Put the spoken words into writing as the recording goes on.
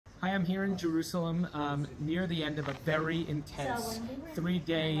Hi, I'm here in Jerusalem near the end of a very intense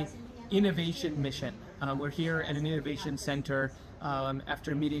 3-day innovation mission. We're here at an innovation center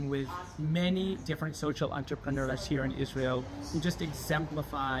after meeting with many different social entrepreneurs here in Israel who just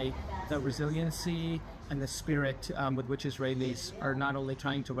exemplify the resiliency and the spirit with which Israelis are not only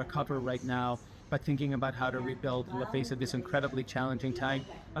trying to recover right now, but thinking about how to rebuild in the face of this incredibly challenging time.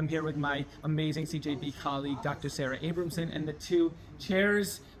 I'm here with my amazing CJP colleague, Dr. Sarah Abramson, and the two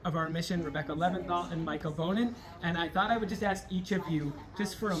chairs of our mission, Rebecca Leventhal and Michael Bohnen. And I thought I would just ask each of you,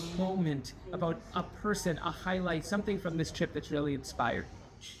 just for a moment, about a person, a highlight, something from this trip that's really inspired.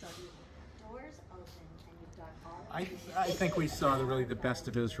 I think we saw really the best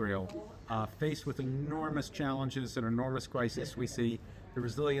of Israel. Faced with enormous challenges and enormous crisis, we see the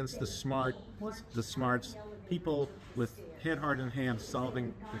resilience, the smarts, people with head, heart, and hands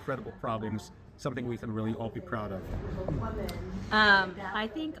solving incredible problems, something we can really all be proud of. I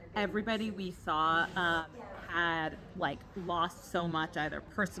think everybody we saw had lost so much, either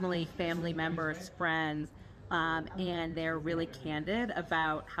personally, family members, friends, and they're really candid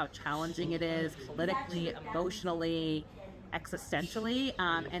about how challenging it is politically, emotionally, existentially,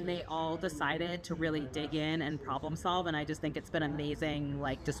 and they all decided to really dig in and problem solve. And I just think it's been amazing,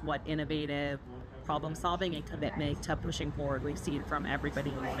 just what innovative problem solving and commitment to pushing forward we've seen from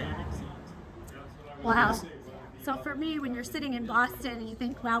everybody. Wow. So for me, when you're sitting in Boston and you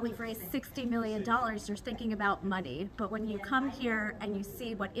think, wow, we've raised $60 million, you're thinking about money. But when you come here and you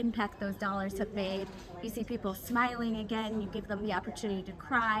see what impact those dollars have made, you see people smiling again, you give them the opportunity to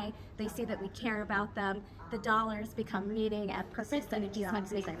cry, they see that we care about them, the dollars become meaning and purpose, and it just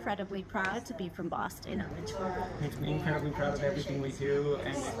makes me incredibly proud to be from Boston. Makes me incredibly proud of everything we do,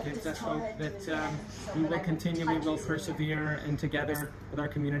 and it gives us hope that we will continue, we will persevere, and together with our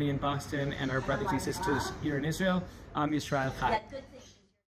community in Boston and our brothers and sisters here in Israel, Israel Chai.